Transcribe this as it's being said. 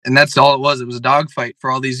And that's all it was. It was a dogfight for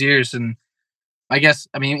all these years. And I guess,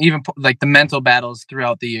 I mean, even like the mental battles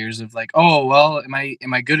throughout the years of like, oh, well, am I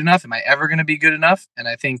good enough? Am I ever going to be good enough? And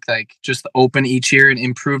I think like just the open each year and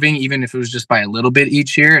improving, even if it was just by a little bit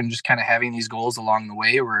each year, and just kind of having these goals along the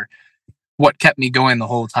way were what kept me going the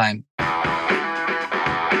whole time.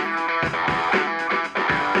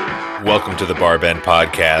 Welcome to the Barbend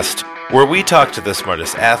Podcast, where we talk to the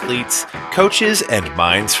smartest athletes, coaches, and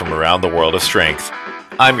minds from around the world of strength.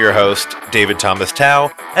 I'm your host, David Thomas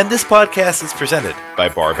Tao, and this podcast is presented by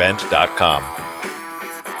barbend.com.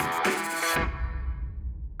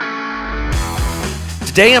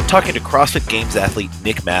 Today I'm talking to CrossFit Games athlete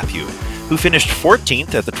Nick Mathew, who finished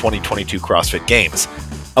 14th at the 2022 CrossFit Games.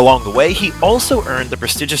 Along the way, he also earned the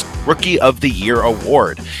prestigious Rookie of the Year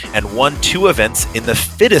award and won 2 events in the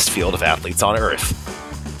fittest field of athletes on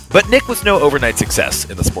Earth. But Nick was no overnight success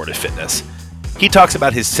in the sport of fitness. He talks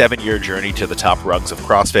about his 7-year journey to the top rungs of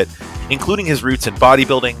CrossFit, including his roots in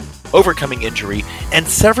bodybuilding, overcoming injury, and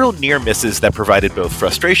several near misses that provided both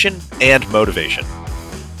frustration and motivation.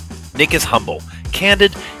 Nick is humble,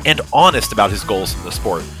 candid, and honest about his goals in the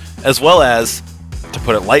sport, as well as, to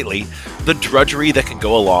put it lightly, the drudgery that can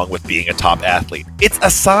go along with being a top athlete. It's a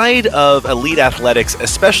side of elite athletics,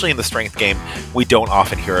 especially in the strength game, we don't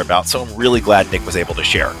often hear about, so I'm really glad Nick was able to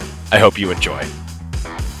share. I hope you enjoy.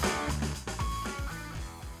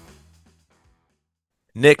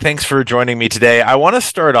 Nick, thanks for joining me today. I want to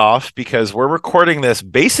start off because we're recording this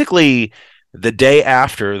basically the day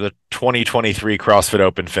after the 2023 CrossFit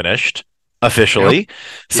Open finished officially. Yep.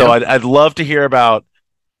 So yep. I'd love to hear about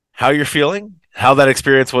how you're feeling, how that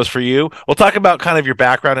experience was for you. We'll talk about kind of your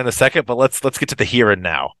background in a second, but let's get to the here and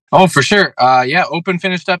now. Oh, for sure. Open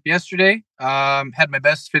finished up yesterday. Had my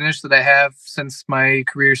best finish that I have since my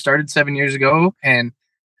career started 7 years ago, and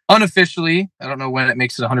unofficially, I don't know when it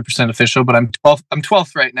makes it 100% official, but I'm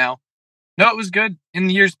 12th right now. No, it was good. In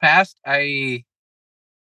the years past, I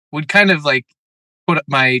would kind of like put up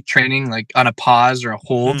my training like on a pause or a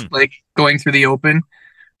hold, like going through the open,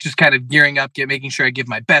 just kind of gearing up, making sure I give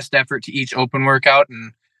my best effort to each open workout.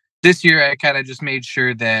 And this year, I kind of just made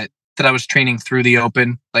sure that I was training through the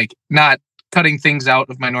open, like not cutting things out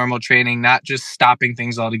of my normal training, not just stopping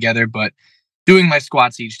things altogether, but doing my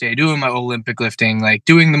squats each day, doing my Olympic lifting, like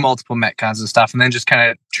doing the multiple Metcons and stuff, and then just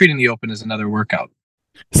kind of treating the open as another workout.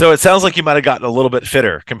 So it sounds like you might have gotten a little bit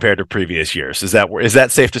fitter compared to previous years. Is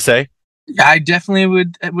that safe to say? Yeah, I definitely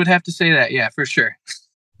would have to say that. Yeah, for sure.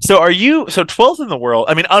 So are you 12th in the world?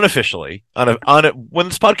 I mean, unofficially, when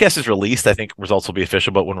this podcast is released, I think results will be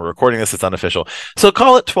official, but when we're recording this, it's unofficial. So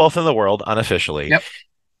call it 12th in the world unofficially. Yep.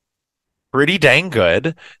 Pretty dang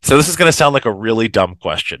good. So this is going to sound like a really dumb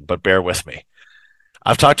question, but bear with me.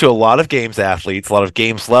 I've talked to a lot of games athletes, a lot of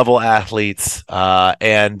games level athletes,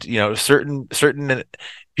 and certain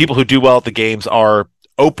people who do well at the games are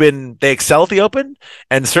open. They excel at the open,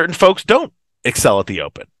 and certain folks don't excel at the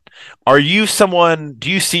open. Are you someone? Do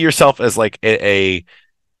you see yourself as like an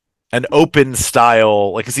open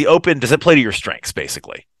style? Like, is the open? Does it play to your strengths,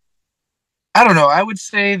 basically? I don't know. I would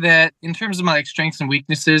say that in terms of my strengths and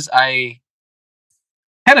weaknesses, I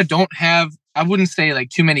kind of don't have. I wouldn't say like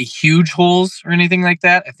too many huge holes or anything like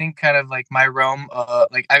that. I think kind of like my realm,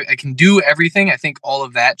 like I can do everything. I think all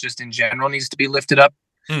of that just in general needs to be lifted up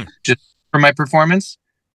just for my performance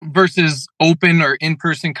versus open or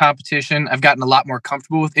in-person competition. I've gotten a lot more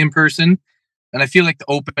comfortable with in-person, and I feel like the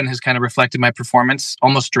open has kind of reflected my performance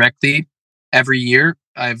almost directly every year.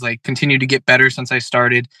 I've like continued to get better since I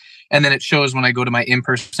started, and then it shows when I go to my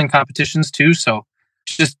in-person competitions too. So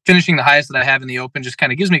just finishing the highest that I have in the open just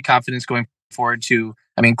kind of gives me confidence going forward to,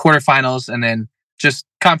 quarterfinals, and then just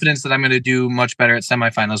confidence that I'm going to do much better at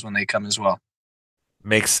semifinals when they come as well.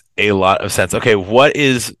 Makes a lot of sense. Okay, what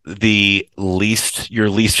is your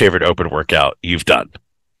least favorite open workout you've done?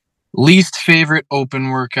 Least favorite open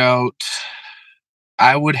workout,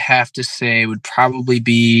 I would have to say would probably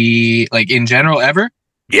be like in general ever.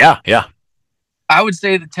 Yeah. I would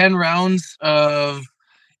say the 10 rounds of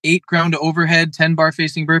 8 ground to overhead, 10 bar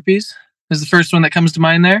facing burpees is the first one that comes to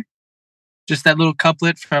mind there. Just that little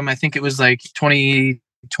couplet from, I think it was like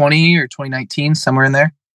 2020 or 2019, somewhere in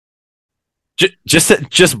there.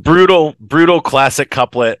 Just brutal classic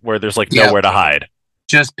couplet where there's like nowhere to hide.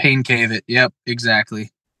 Just pain cave it. Yep, exactly.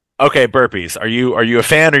 Okay, burpees. Are you a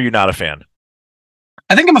fan or are you not a fan?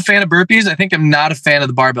 I think I'm a fan of burpees. I think I'm not a fan of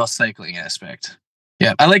the barbell cycling aspect.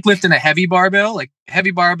 Yeah, I like lifting a heavy barbell. Like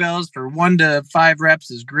heavy barbells for 1 to 5 reps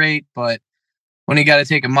is great, but when you got to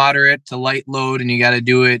take a moderate to light load and you got to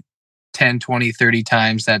do it 10, 20, 30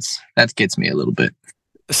 times, that gets me a little bit.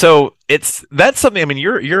 So that's something. I mean,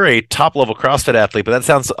 you're a top level CrossFit athlete, but that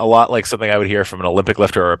sounds a lot like something I would hear from an Olympic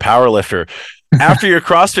lifter or a power lifter. After your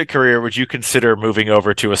CrossFit career, would you consider moving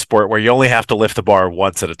over to a sport where you only have to lift the bar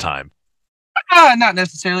once at a time? Not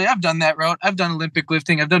necessarily. I've done that route. I've done Olympic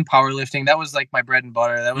lifting. I've done powerlifting. That was like my bread and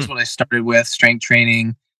butter. That was what I started with. Strength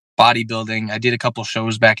training, bodybuilding. I did a couple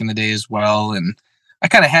shows back in the day as well, and I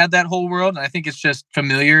kind of had that whole world. And I think it's just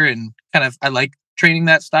familiar and kind of I like training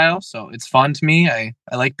that style, so it's fun to me. I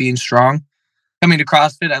like being strong. Coming to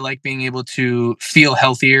CrossFit, I like being able to feel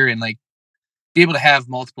healthier and like be able to have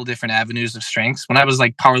multiple different avenues of strengths. When I was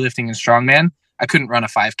like powerlifting and strongman, I couldn't run a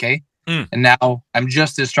 5K. And now I'm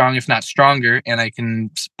just as strong, if not stronger, and I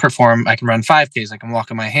can perform. I can run 5Ks. I can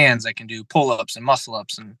walk on my hands. I can do pull-ups and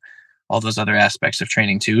muscle-ups and all those other aspects of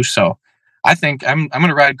training too. So I think I'm going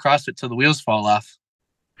to ride CrossFit till the wheels fall off.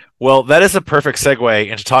 Well, that is a perfect segue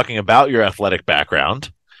into talking about your athletic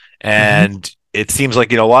background. And it seems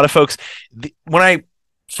like, a lot of folks, when I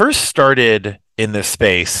first started in this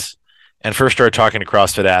space and first started talking to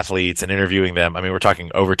CrossFit athletes and interviewing them, I mean, we're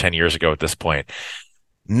talking over 10 years ago at this point,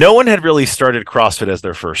 no one had really started CrossFit as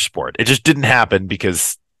their first sport. It just didn't happen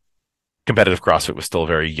because competitive CrossFit was still a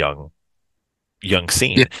very young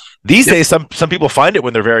scene. Yeah. These days, some people find it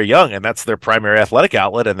when they're very young, and that's their primary athletic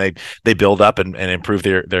outlet, and they build up and improve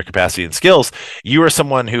their capacity and skills. You are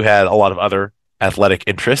someone who had a lot of other athletic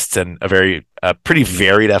interests and a pretty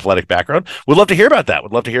varied athletic background. Would love to hear about that.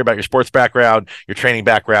 Would love to hear about your sports background, your training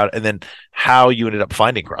background, and then how you ended up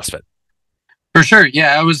finding CrossFit. For sure.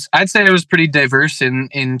 Yeah, I'd say I was pretty diverse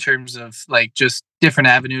in terms of like just different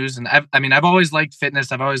avenues. And I've always liked fitness.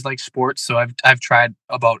 I've always liked sports. So I've tried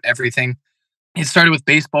about everything. It started with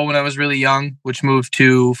baseball when I was really young, which moved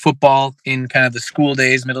to football in kind of the school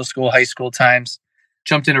days, middle school, high school times.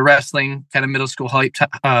 Jumped into wrestling, kind of middle school,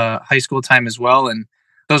 high school time as well. And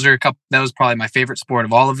that was probably my favorite sport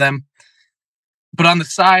of all of them. But on the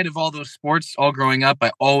side of all those sports, all growing up,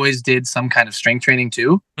 I always did some kind of strength training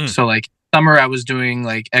too. So like summer, I was doing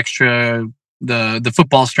like extra the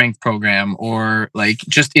football strength program, or like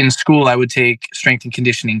just in school, I would take strength and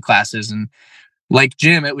conditioning classes. And like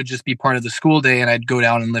gym, it would just be part of the school day, and I'd go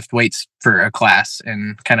down and lift weights for a class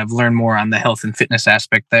and kind of learn more on the health and fitness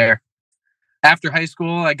aspect there. After high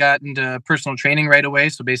school, I got into personal training right away.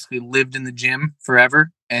 So basically lived in the gym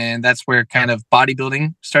forever. And that's where kind of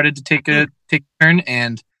bodybuilding started to take a turn.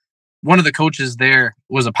 And one of the coaches there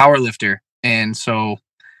was a power lifter. And so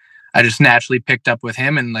I just naturally picked up with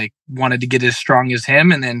him and like wanted to get as strong as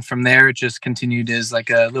him. And then from there, it just continued as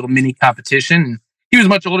like a little mini competition. He was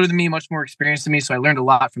much older than me, much more experienced than me. So I learned a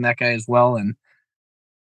lot from that guy as well. And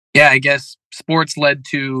yeah, I guess sports led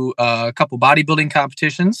to a couple bodybuilding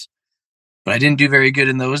competitions, but I didn't do very good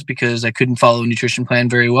in those because I couldn't follow a nutrition plan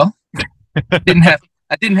very well. I didn't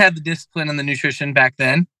have the discipline on the nutrition back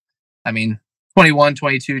then. I mean, 21,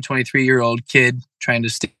 22, 23-year-old kid trying to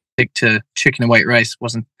stick to chicken and white rice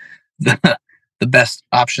wasn't the best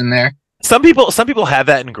option there. Some people have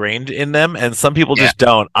that ingrained in them, and some people just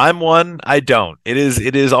don't. I'm one. I don't. It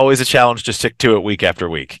is always a challenge to stick to it week after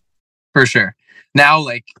week. For sure. Now,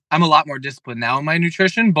 like I'm a lot more disciplined now in my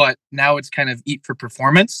nutrition, but now it's kind of eat for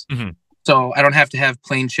performance. So I don't have to have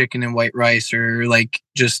plain chicken and white rice or like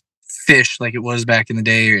just fish like it was back in the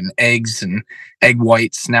day, and eggs and egg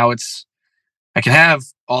whites. Now I can have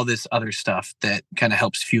all this other stuff that kind of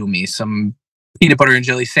helps fuel me. Some peanut butter and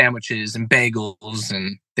jelly sandwiches and bagels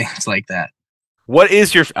and things like that. What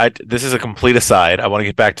is your this is a complete aside. I want to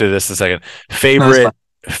get back to this in a second.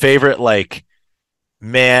 Favorite like,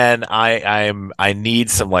 man, I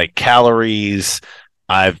need some like calories.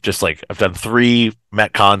 I've done 3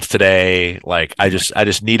 Metcons today. Like I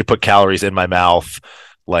just need to put calories in my mouth.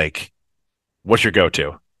 Like, what's your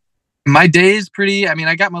go-to? My day is pretty,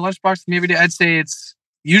 I got my lunchbox with me every day. I'd say it's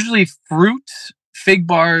usually fruit, fig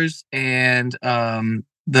bars, and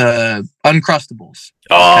the Uncrustables.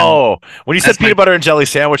 Oh, when you said peanut butter and jelly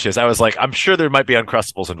sandwiches, I was like, I'm sure there might be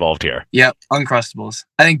Uncrustables involved here. Yep, Uncrustables.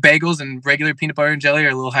 I think bagels and regular peanut butter and jelly are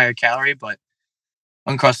a little higher calorie, but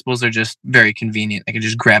Uncrustables are just very convenient. I can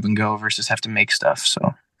just grab and go versus have to make stuff.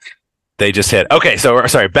 So they just hit. Okay, so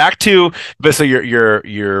sorry. Back to so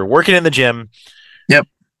you're working in the gym. Yep.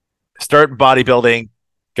 Start bodybuilding.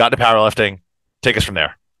 Got to powerlifting. Take us from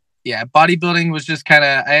there. Yeah, bodybuilding was just kind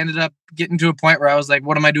of, I ended up getting to a point where I was like,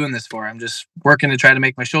 what am I doing this for? I'm just working to try to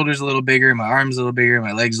make my shoulders a little bigger, my arms a little bigger,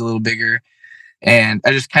 my legs a little bigger. And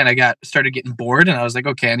I just kind of started getting bored, and I was like,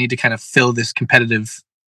 okay, I need to kind of fill this competitive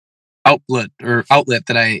outlet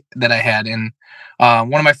that I had. And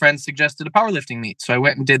one of my friends suggested a powerlifting meet. So I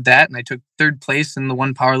went and did that, and I took 3rd place in the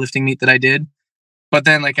one powerlifting meet that I did. But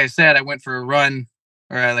then, like I said, I went for a run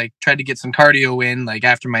or I like tried to get some cardio in like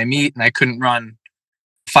after my meet, and I couldn't run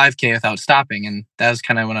 5K without stopping. And that was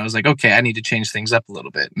kind of when I was like, okay, I need to change things up a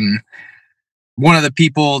little bit. And one of the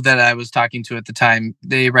people that I was talking to at the time,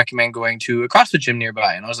 they recommend going to a CrossFit gym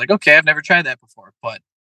nearby. And I was like, okay, I've never tried that before. But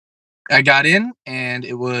I got in, and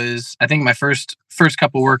it was, I think my first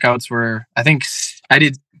couple workouts were, I think I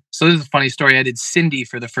did. So this is a funny story. I did Cindy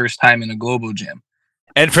for the first time in a Globo gym.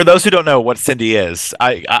 And for those who don't know what Cindy is,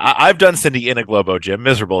 I've done Cindy in a Globo gym,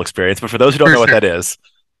 miserable experience. But for those who don't know what that is,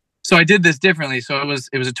 so I did this differently. So it was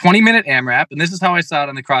a 20-minute AMRAP, and this is how I saw it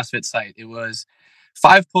on the CrossFit site. It was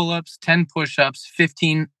 5 pull-ups, 10 push-ups,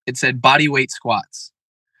 15. It said body weight squats.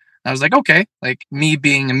 I was like, okay, like me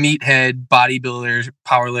being a meathead, bodybuilder,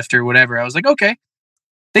 powerlifter, whatever. I was like, okay,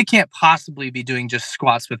 they can't possibly be doing just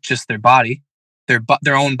squats with just their body,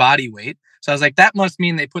 their own body weight. So I was like, that must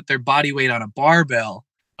mean they put their body weight on a barbell.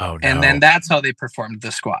 Oh, no. And then that's how they performed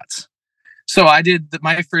the squats. So I did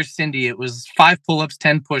my first Cindy. It was 5 pull-ups,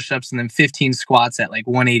 10 push-ups, and then 15 squats at like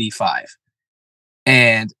 185.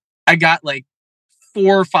 And I got like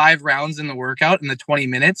 4 or 5 rounds in the workout in the 20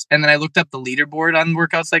 minutes. And then I looked up the leaderboard on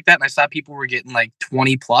workouts like that, and I saw people were getting like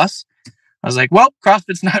 20 plus. I was like, well,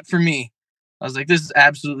 CrossFit's not for me. I was like, this is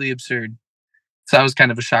absolutely absurd. So that was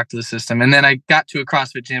kind of a shock to the system. And then I got to a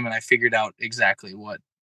CrossFit gym, and I figured out exactly what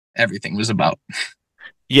everything was about.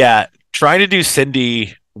 Yeah. Trying to do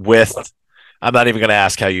Cindy with, I'm not even going to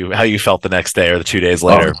ask how you felt the next day or the 2 days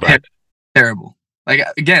later. But terrible. Like,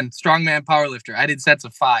 again, strongman powerlifter. I did sets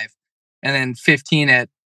of 5, and then 15 at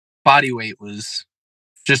body weight was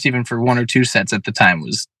just, even for 1 or 2 sets at the time,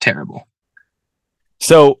 was terrible.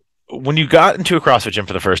 So when you got into a CrossFit gym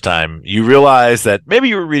for the first time, you realized that maybe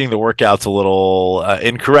you were reading the workouts a little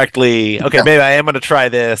incorrectly. Okay, maybe I am going to try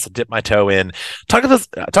this, dip my toe in. Talk to us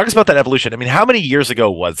about that evolution. I mean, how many years ago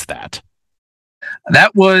was that?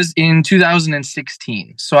 That was in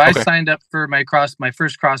 2016. So I signed up for my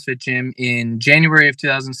first CrossFit gym in January of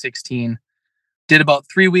 2016. Did about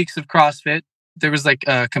 3 weeks of CrossFit. There was like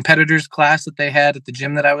a competitors class that they had at the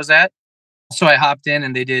gym that I was at. So I hopped in,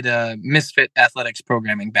 and they did Misfit athletics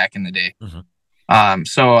programming back in the day. Mm-hmm.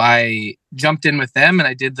 So I jumped in with them, and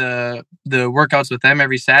I did the workouts with them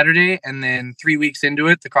every Saturday. And then 3 weeks into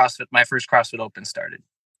it, my first CrossFit Open started.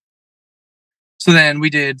 So then we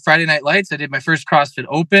did Friday Night Lights. I did my first CrossFit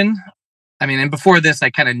Open. I mean, and before this, I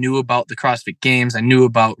kind of knew about the CrossFit Games. I knew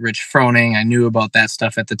about Rich Froning. I knew about that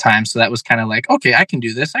stuff at the time. So that was kind of like, okay, I can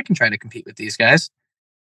do this. I can try to compete with these guys.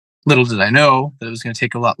 Little did I know that it was going to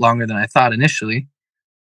take a lot longer than I thought initially.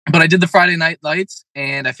 But I did the Friday Night Lights,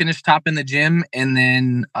 and I finished top in the gym, and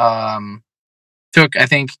then took, I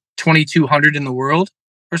think, 2,200 in the world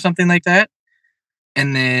or something like that.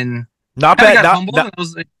 And then not bad.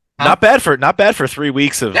 Not bad for 3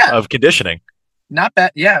 weeks of conditioning. Not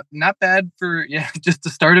bad. Yeah. Not bad for, just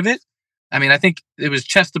the start of it. I mean, I think it was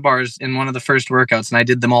chest to bars in one of the first workouts, and I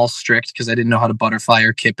did them all strict because I didn't know how to butterfly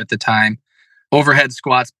or kip at the time. Overhead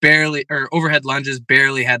squats overhead lunges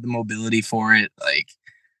barely had the mobility for it.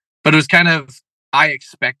 But it was kind of, I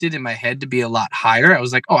expected in my head to be a lot higher. I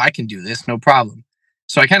was like, oh, I can do this. No problem.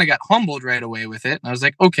 So I kind of got humbled right away with it. And I was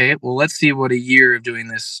like, okay, well, let's see what a year of doing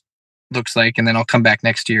this looks like. And then I'll come back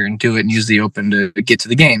next year and do it and use the Open to get to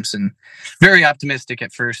the games. And very optimistic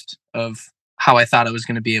at first of how I thought I was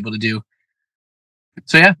going to be able to do.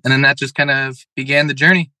 So yeah, and then that just kind of began the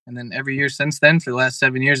journey. And then every year since then, for the last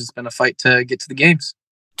 7 years, it's been a fight to get to the games.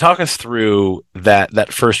 Talk us through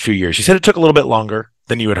that first few years. You said it took a little bit longer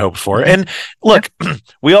than you had hoped for. And look,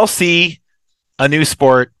 we all see a new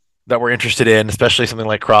sport that we're interested in, especially something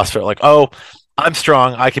like CrossFit. Like, oh, I'm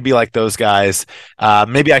strong. I could be like those guys.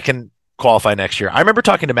 Maybe I can qualify next year. I remember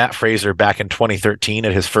talking to Matt Fraser back in 2013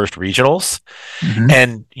 at his first regionals,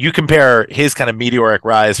 and you compare his kind of meteoric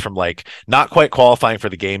rise from like not quite qualifying for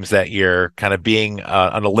the games that year, kind of being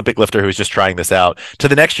an Olympic lifter who's just trying this out, to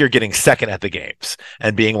the next year getting second at the games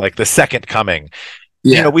and being like the second coming.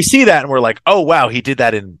 Yeah. You know, we see that and we're like, oh wow, he did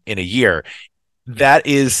that in a year. That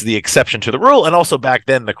is the exception to the rule. And also back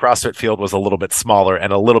then the CrossFit field was a little bit smaller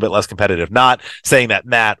and a little bit less competitive. Not saying that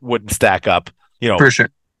Matt wouldn't stack up, for sure,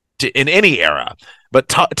 in any era, but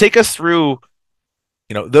take us through,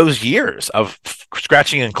 those years of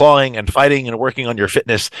scratching and clawing and fighting and working on your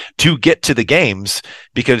fitness to get to the games,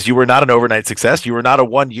 because you were not an overnight success. You were not a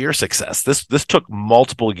 1 year success. This took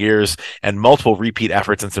multiple years and multiple repeat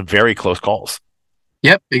efforts and some very close calls.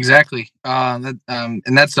 Yep, exactly. And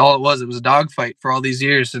that's all it was. It was a dogfight for all these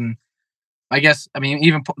years. And I guess,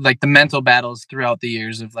 even like the mental battles throughout the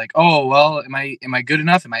years of like, oh, well, am I good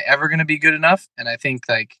enough? Am I ever going to be good enough? And I think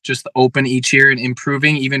like just the Open each year and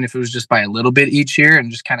improving, even if it was just by a little bit each year, and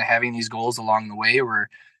just kind of having these goals along the way were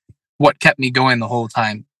what kept me going the whole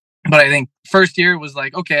time. But I think first year was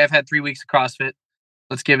like, okay, I've had 3 weeks of CrossFit.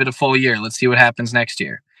 Let's give it a full year. Let's see what happens next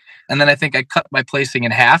year. And then I think I cut my placing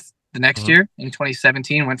in half the next year in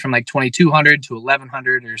 2017, went from like 2,200 to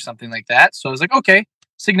 1,100 or something like that. So I was like, okay,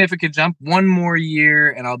 significant jump, one more year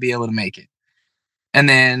and I'll be able to make it. And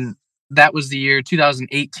then that was the year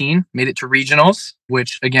 2018, made it to regionals,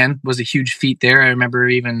 which again was a huge feat there. I remember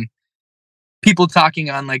even people talking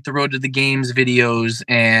on like the Road to the Games videos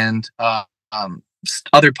and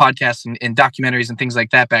other podcasts and documentaries and things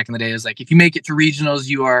like that back in the day. Is like, if you make it to regionals,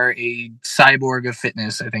 you are a cyborg of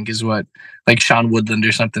fitness, I think is what like Sean Woodland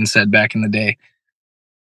or something said back in the day.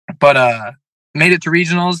 But made it to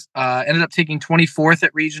regionals, ended up taking 24th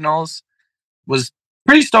at regionals, was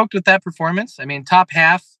pretty stoked with that performance. I mean, top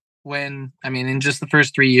half in just the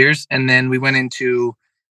first 3 years. And then we went into,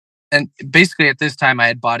 and basically at this time I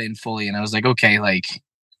had bought in fully and I was like, okay, like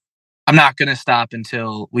I'm not going to stop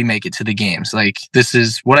until we make it to the games. Like, this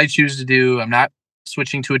is what I choose to do. I'm not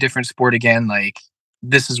switching to a different sport again. Like,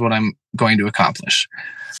 this is what I'm going to accomplish.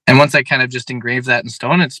 And once I kind of just engraved that in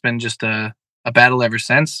stone, it's been just a battle ever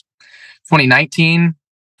since. 2019,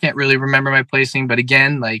 can't really remember my placing, but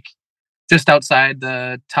again, like just outside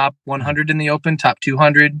the top 100 in the open, top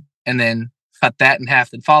 200, and then cut that in half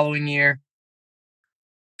the following year.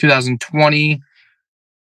 2020, I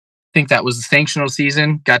think that was the sanctional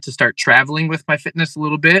season. Got to start traveling with my fitness a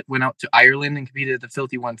little bit. Went out to Ireland and competed at the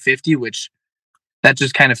Filthy 150, which that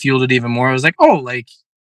just kind of fueled it even more. I was like, oh, like,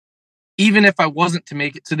 even if I wasn't to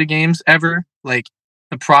make it to the games ever, like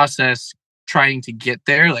the process trying to get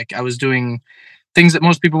there, like I was doing things that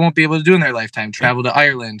most people won't be able to do in their lifetime. Travel to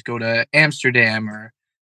Ireland, go to Amsterdam, or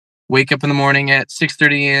wake up in the morning at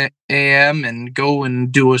 6:30 a.m. and go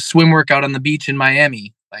and do a swim workout on the beach in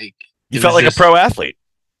Miami. Like, you felt like a pro athlete.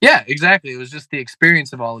 Yeah, exactly. It was just the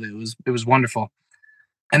experience of all of it. It was wonderful.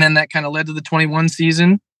 And then that kind of led to the 21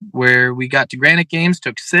 season where we got to Granite Games,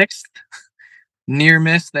 took 6th, near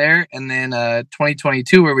miss there. And then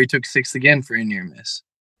 2022 where we took 6th again for a near miss.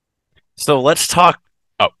 So let's talk.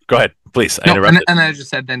 Oh, go ahead, please. I interrupted. And I just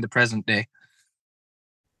said then to present day.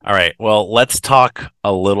 All right. Well, let's talk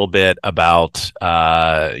a little bit about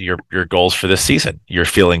your goals for this season. You're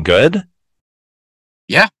feeling good?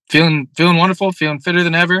 Yeah, feeling wonderful, feeling fitter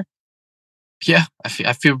than ever. Yeah,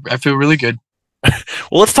 I feel really good.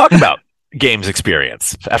 Well, let's talk about games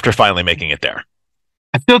experience after finally making it there.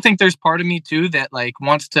 I still think there's part of me too that like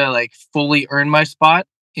wants to like fully earn my spot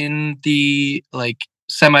in the like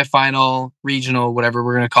semifinal, regional, whatever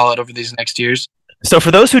we're going to call it over these next years. So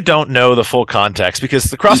for those who don't know the full context, because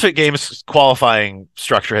the CrossFit Games qualifying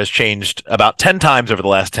structure has changed about 10 times over the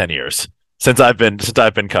last 10 years since I've been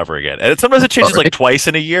covering it. And sometimes it changes like twice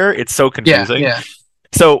in a year. It's so confusing. Yeah.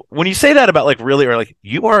 So when you say that about like really, or like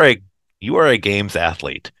you are a games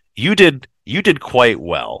athlete, you did quite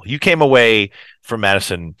well. You came away from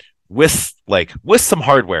Madison with some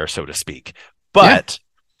hardware, so to speak. But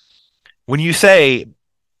when you say,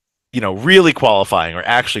 really qualifying or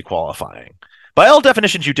actually qualifying, by all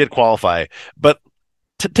definitions, you did qualify, but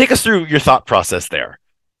to take us through your thought process there.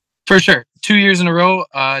 For sure. 2 years in a row,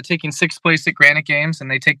 taking 6th place at Granite Games, and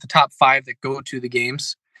they take the top 5 that go to the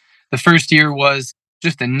games. The first year was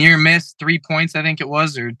just a near miss, 3 points, I think it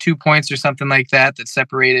was, or 2 points or something like that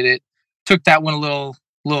separated it. Took that one a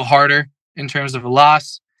little harder in terms of a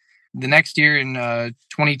loss. The next year in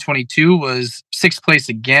 2022 was 6th place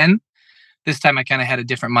again. This time I kind of had a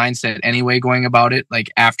different mindset anyway going about it, like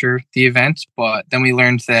after the event. But then we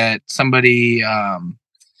learned that somebody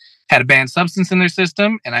had a banned substance in their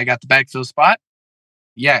system and I got the backfill spot.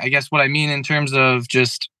 Yeah, I guess what I mean in terms of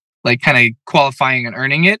just like kind of qualifying and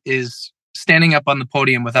earning it is standing up on the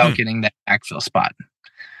podium without getting that backfill spot.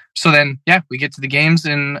 So then, we get to the games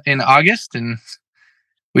in August and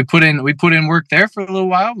we put in work there for a little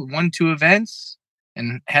while. We won 2 events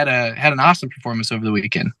and had an awesome performance over the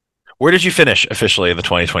weekend. Where did you finish officially in the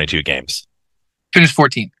 2022 games? Finished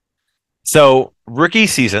 14th. So rookie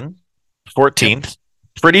season, 14th,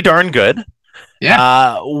 pretty darn good.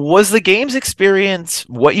 Yeah. Was the games experience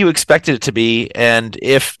what you expected it to be? And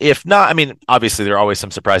if not, I mean, obviously there are always some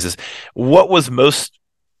surprises. What was most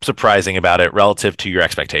surprising about it relative to your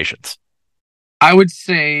expectations? I would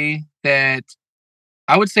say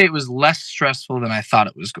it was less stressful than I thought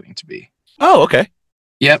it was going to be. Oh, okay.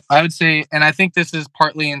 Yep, I would say, and I think this is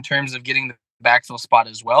partly in terms of getting the backfill spot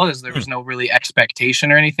as well, as there was no really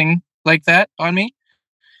expectation or anything like that on me.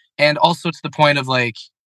 And also to the point of like,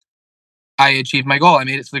 I achieved my goal. I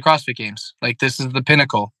made it to the CrossFit Games. Like, this is the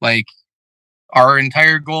pinnacle. Like, our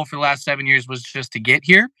entire goal for the last 7 years was just to get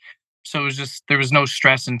here. So it was just, there was no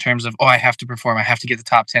stress in terms of, I have to perform. I have to get the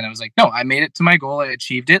top 10. I was like, no, I made it to my goal. I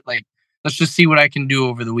achieved it. Like, let's just see what I can do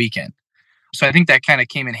over the weekend. So I think that kind of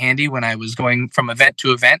came in handy when I was going from event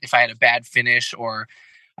to event. If I had a bad finish or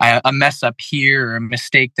a mess up here or a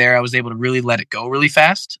mistake there, I was able to really let it go really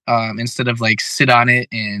fast instead of like sit on it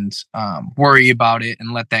and worry about it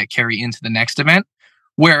and let that carry into the next event.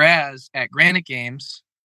 Whereas at Granite Games,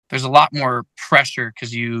 there's a lot more pressure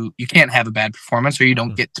because you can't have a bad performance or you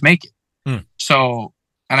don't get to make it. So,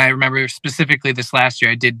 and I remember specifically this last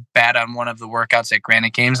year, I did bad on one of the workouts at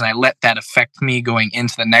Granite Games, and I let that affect me going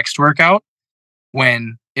into the next workout.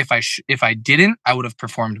 When if I didn't, I would have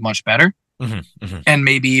performed much better, and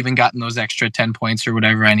maybe even gotten those extra 10 points or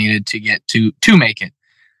whatever I needed to get to make it.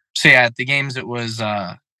 So yeah, at the games it was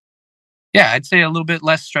I'd say a little bit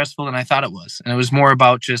less stressful than I thought it was, and it was more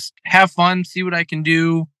about just have fun, see what I can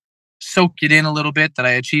do, soak it in a little bit that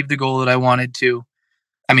I achieved the goal that I wanted to.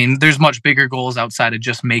 I mean, there's much bigger goals outside of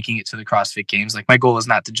just making it to the CrossFit Games. Like, my goal is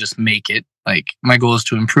not to just make it. Like, my goal is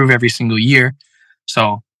to improve every single year.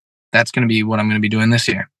 So that's going to be what I'm going to be doing this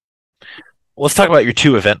year. Let's talk about your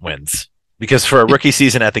 2 event wins, because for a rookie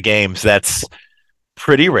season at the games, that's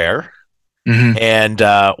pretty rare. And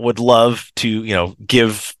would love to,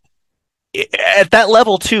 give at that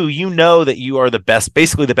level too, that you are the best,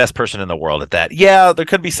 basically the best person in the world at that. Yeah, there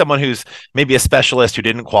could be someone who's maybe a specialist who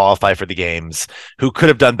didn't qualify for the games, who could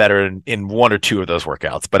have done better in 1 or 2 of those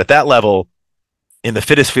workouts. But at that level, in the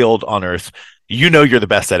fittest field on earth, you're the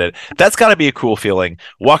best at it. That's got to be a cool feeling.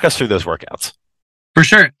 Walk us through those workouts. For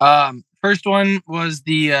sure. First one was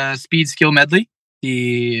the speed skill medley.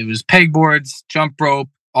 It was pegboards, jump rope,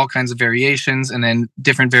 all kinds of variations, and then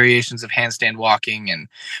different variations of handstand walking and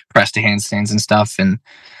press to handstands and stuff. And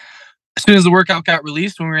as soon as the workout got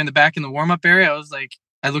released, when we were in the back in the warm-up area, I was like,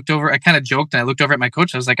 I kind of joked, and I looked over at my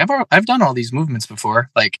coach. I was like, I've done all these movements before.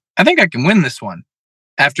 Like, I think I can win this one.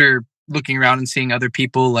 After looking around and seeing other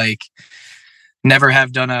people like never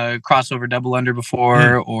have done a crossover double under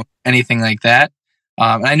before or anything like that.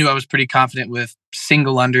 I knew I was pretty confident with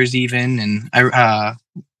single unders even. And I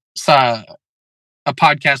saw a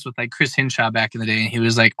podcast with like Chris Hinshaw back in the day, and he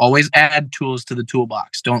was like, always add tools to the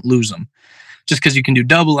toolbox. Don't lose them. Just because you can do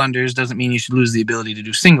double unders doesn't mean you should lose the ability to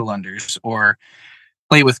do single unders or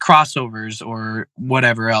play with crossovers or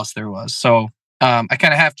whatever else there was. So I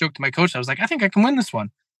kind of half joked to my coach. I was like, I think I can win this one.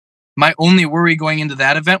 My only worry going into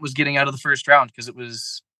that event was getting out of the first round, because it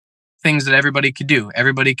was things that everybody could do.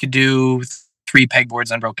 Everybody could do 3 pegboards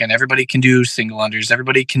unbroken. Everybody can do single unders.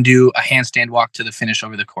 Everybody can do a handstand walk to the finish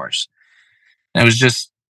over the course. And it was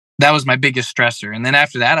that was my biggest stressor. And then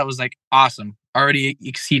after that, I was like, awesome, already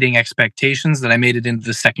exceeding expectations that I made it into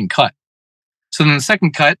the second cut. So then the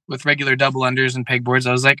second cut with regular double unders and pegboards,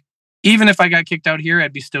 I was like, even if I got kicked out here,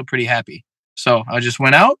 I'd be still pretty happy. So I just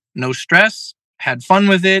went out, no stress, had fun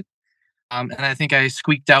with it. And I think I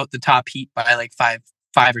squeaked out the top heat by like 5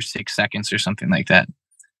 or 6 seconds or something like that.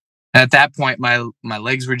 And at that point, my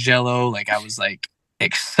legs were jello. Like, I was like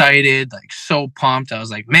excited, like so pumped. I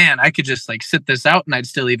was like, man, I could just like sit this out and I'd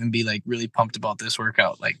still even be like really pumped about this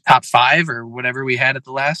workout, like top 5 or whatever we had at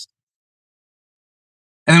the last.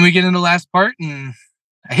 And then we get in the last part, and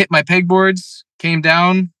I hit my pegboards, came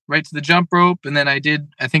down right to the jump rope, and then I did,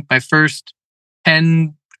 I think, my first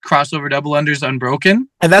 10 crossover double unders unbroken.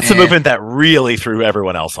 And that's the movement that really threw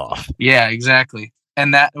everyone else off. Yeah, exactly.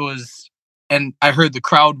 And and I heard the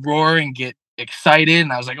crowd roar and get excited,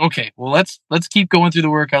 and I was like, okay, well, let's keep going through the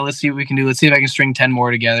workout. Let's see what we can do. Let's see if I can string 10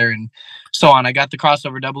 more together and so on. I got the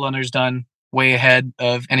crossover double unders done way ahead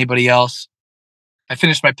of anybody else. I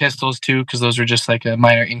finished my pistols too, because those were just like a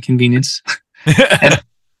minor inconvenience. and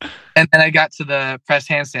then I got to the press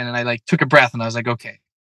handstand, and I like took a breath, and I was like, okay,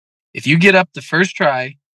 if you get up the first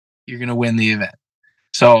try, you're going to win the event.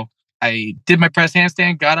 So I did my press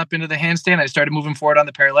handstand, got up into the handstand. I started moving forward on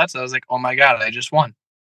the parallettes. I was like, oh my God, I just won.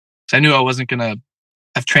 So I knew I wasn't going to,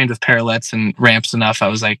 I've trained with parallettes and ramps enough. I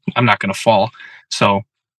was like, I'm not going to fall. So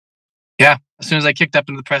yeah, as soon as I kicked up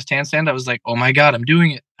into the press handstand, I was like, oh my God, I'm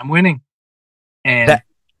doing it. I'm winning. And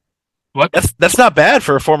that's not bad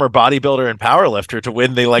for a former bodybuilder and powerlifter to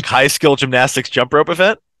win the like high skill gymnastics jump rope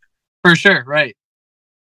event. For sure. Right.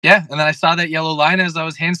 Yeah. And then I saw that yellow line as I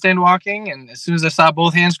was handstand walking. And as soon as I saw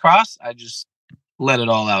both hands cross, I just let it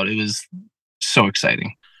all out. It was so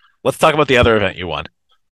exciting. Let's talk about the other event you won.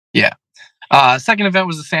 Yeah. Second event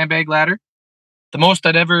was the sandbag ladder. The most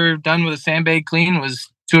I'd ever done with a sandbag clean was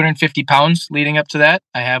 250 pounds leading up to that.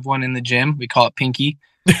 I have one in the gym. We call it Pinky.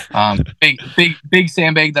 Big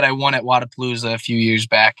sandbag that I won at Wadapalooza a few years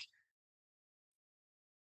back.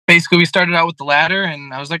 Basically, we started out with the ladder,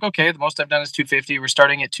 and I was like, okay, the most I've done is 250. We're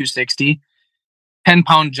starting at 260.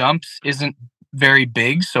 10-pound jumps isn't very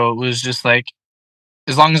big, so it was just like,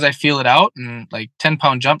 as long as I feel it out, and like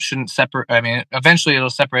 10-pound jumps shouldn't separate. I mean, eventually it'll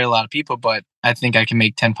separate a lot of people, but I think I can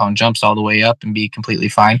make 10-pound jumps all the way up and be completely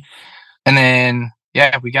fine. And then,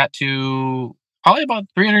 yeah, we got to probably about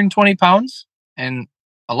 320 pounds, and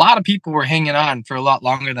a lot of people were hanging on for a lot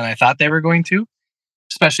longer than I thought they were going to,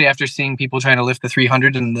 especially after seeing people trying to lift the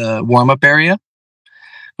 300 in the warm-up area.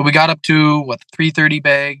 But we got up to, the 330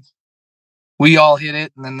 bag. We all hit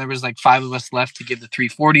it, and then there was like 5 of us left to give the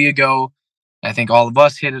 340 a go. I think all of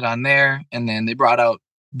us hit it on there, and then they brought out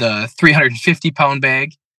the 350-pound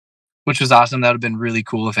bag, which was awesome. That would have been really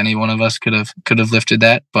cool if any one of us could have lifted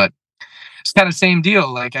that. But it's kind of same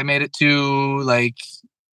deal. Like, I made it to like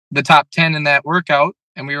the top 10 in that workout,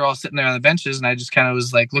 and we were all sitting there on the benches, and I just kind of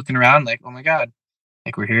was like looking around like, oh my God,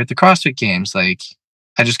 like we're here at the CrossFit Games. Like,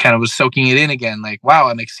 I just kind of was soaking it in again. Like, wow,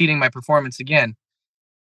 I'm exceeding my performance again.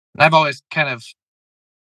 And I've always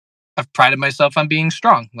I've prided myself on being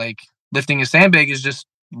strong. Like, lifting a sandbag is just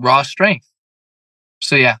raw strength.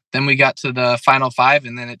 So yeah, then we got to the final 5,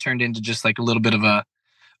 and then it turned into just like a little bit of a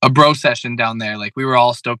bro session down there. Like, we were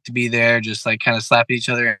all stoked to be there, just like kind of slapping each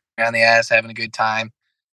other around the ass, having a good time.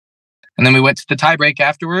 And then we went to the tie break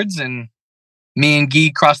afterwards, and me and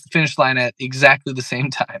Guy crossed the finish line at exactly the same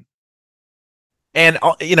time. And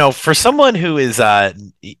for someone who is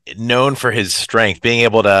known for his strength, being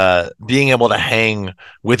able to hang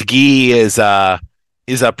with Guy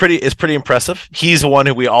is pretty impressive. He's the one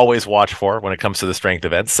who we always watch for when it comes to the strength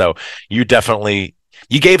events. So you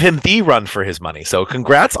gave him the run for his money. So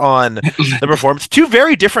congrats on the performance. 2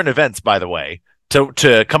 very different events, by the way,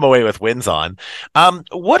 to come away with wins on.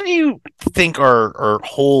 What do you think are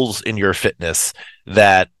holes in your fitness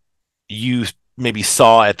that you maybe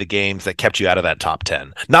saw at the games that kept you out of that top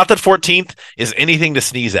 10? Not that 14th is anything to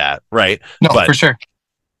sneeze at, right? No, but for sure.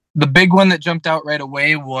 The big one that jumped out right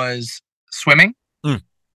away was swimming.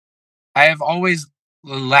 I have always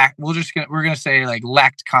lacked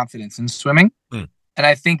confidence in swimming. And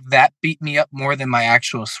I think that beat me up more than my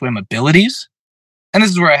actual swim abilities. And this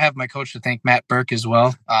is where I have my coach to thank, Matt Burke, as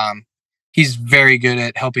well. He's very good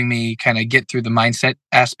at helping me kind of get through the mindset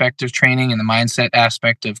aspect of training and the mindset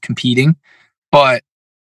aspect of competing. But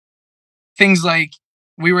things like,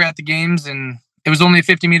 we were at the games and it was only a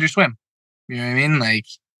 50-meter swim. You know what I mean? Like,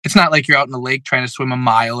 it's not like you're out in the lake trying to swim a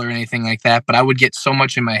mile or anything like that, but I would get so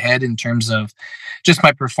much in my head in terms of just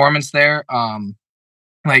my performance there.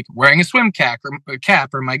 Like wearing a swim cap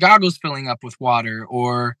or my goggles filling up with water,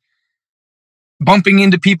 or bumping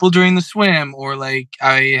into people during the swim, or like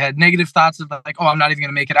I had negative thoughts of like, oh, I'm not even going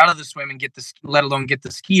to make it out of the swim and get this, let alone get the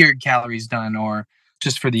skier calories done, or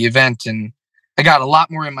just for the event. And I got a lot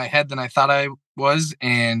more in my head than I thought I was,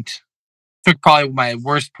 and took probably my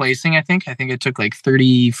worst placing. I think I took like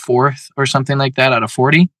 34th or something like that out of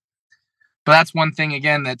 40. But that's one thing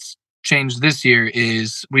again that's changed this year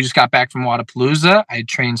is we just got back from Wadapalooza. I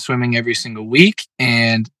trained swimming every single week,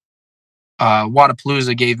 and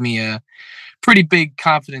Wadapalooza gave me a pretty big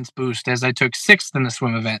confidence boost as I took 6th in the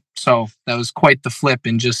swim event. So that was quite the flip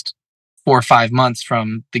in just 4 or 5 months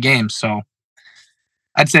from the games. So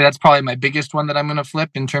I'd say that's probably my biggest one that I'm going to flip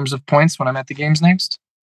in terms of points when I'm at the games next.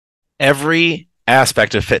 Every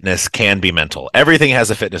aspect of fitness can be mental. Everything has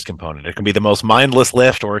a fitness component. It can be the most mindless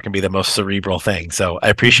lift, or it can be the most cerebral thing. So I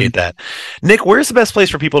appreciate that. Nick, where's the best place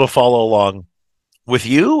for people to follow along with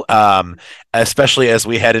you, especially as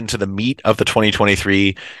we head into the meat of the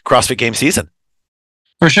 2023 CrossFit Games season?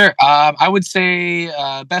 For sure. I would say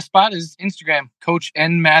best spot is Instagram. Coach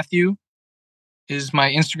N Mathew is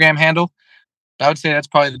my Instagram handle. I would say that's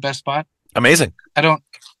probably the best spot. Amazing.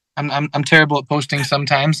 I'm terrible at posting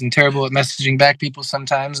sometimes and terrible at messaging back people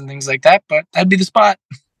sometimes and things like that, but that'd be the spot.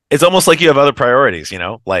 It's almost like you have other priorities,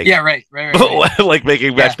 like yeah, right. like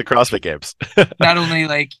making match the CrossFit Games. Not only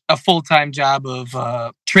like a full-time job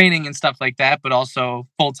of training and stuff like that, but also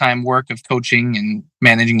full-time work of coaching and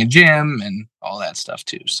managing a gym and all that stuff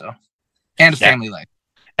too. So, and a family life.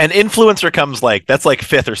 And influencer comes that's like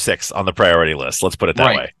 5th or 6th on the priority list. Let's put it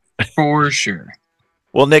that way. For sure.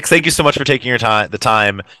 Well, Nick, thank you so much for taking the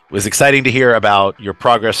time. It was exciting to hear about your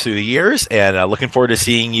progress through the years, and looking forward to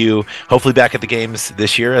seeing you hopefully back at the games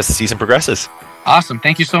this year as the season progresses. Awesome.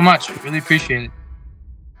 Thank you so much. Really appreciate it.